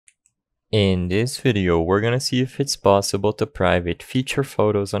In this video, we're gonna see if it's possible to private feature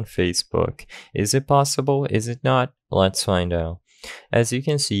photos on Facebook. Is it possible? Is it not? Let's find out. As you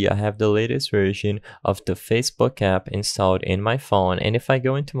can see, I have the latest version of the Facebook app installed in my phone, and if I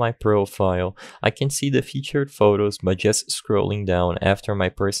go into my profile, I can see the featured photos by just scrolling down after my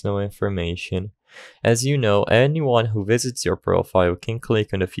personal information. As you know, anyone who visits your profile can click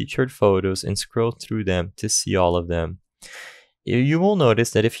on the featured photos and scroll through them to see all of them. You will notice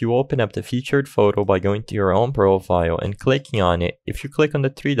that if you open up the featured photo by going to your own profile and clicking on it, if you click on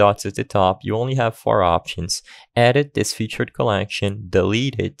the three dots at the top, you only have four options: edit this featured collection,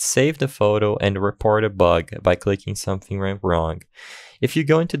 delete it, save the photo, and report a bug by clicking something went wrong. If you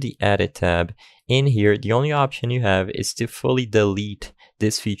go into the edit tab, in here, the only option you have is to fully delete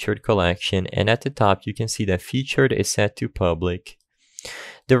this featured collection, and at the top you can see that featured is set to public.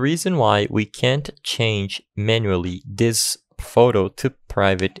 The reason why we can't change manually this photo to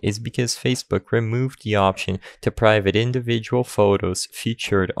private is because Facebook removed the option to private individual photos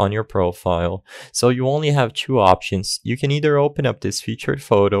featured on your profile. So you only have two options. You can either open up this featured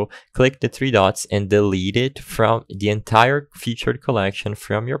photo, click the three dots, and delete it from the entire featured collection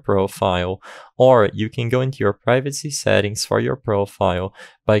from your profile, or you can go into your privacy settings for your profile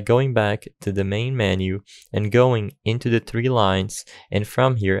by going back to the main menu and going into the three lines, and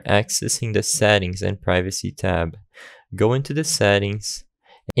from here accessing the settings and privacy tab. Go into the settings.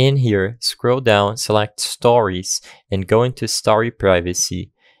 In here, scroll down, select stories, and go into story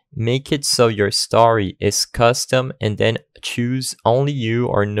privacy. Make it so your story is custom, and then choose only you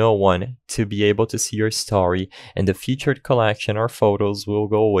or no one to be able to see your story, and the featured collection or photos will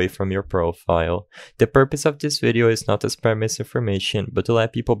go away from your profile. The purpose of this video is not to spread misinformation, but to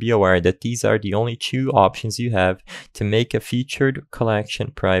let people be aware that these are the only two options you have to make a featured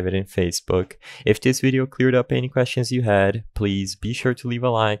collection private in Facebook. If this video cleared up any questions you had, please be sure to leave a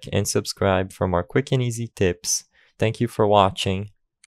like and subscribe for more quick and easy tips. Thank you for watching.